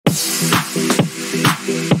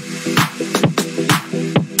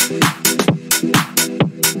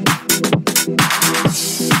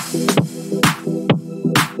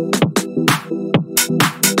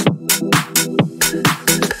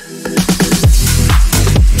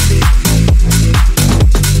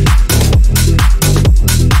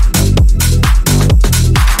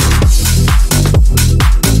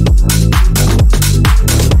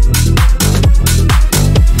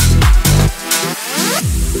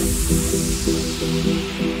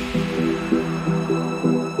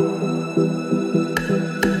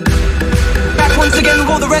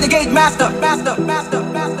Renegade master.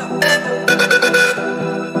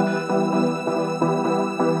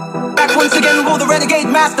 Back once again, roll the renegade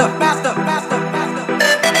master.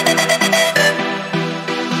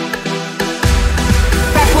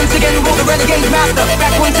 Back once again, roll the renegade master.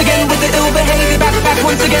 Back once again with the ill behavior. Back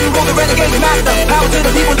once again, roll the renegade master. Power to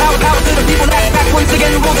the people, power to the people. Back once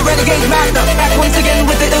again, roll the renegade master. Back once again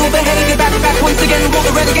with the ill behavior. Back once again, roll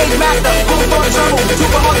the renegade master. Full for the trouble,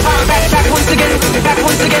 super hard time. Back once again, back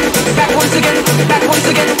once again, back once again, back once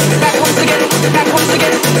again, back once again, back once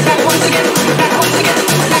again, back once again, back once again,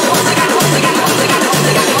 back once again.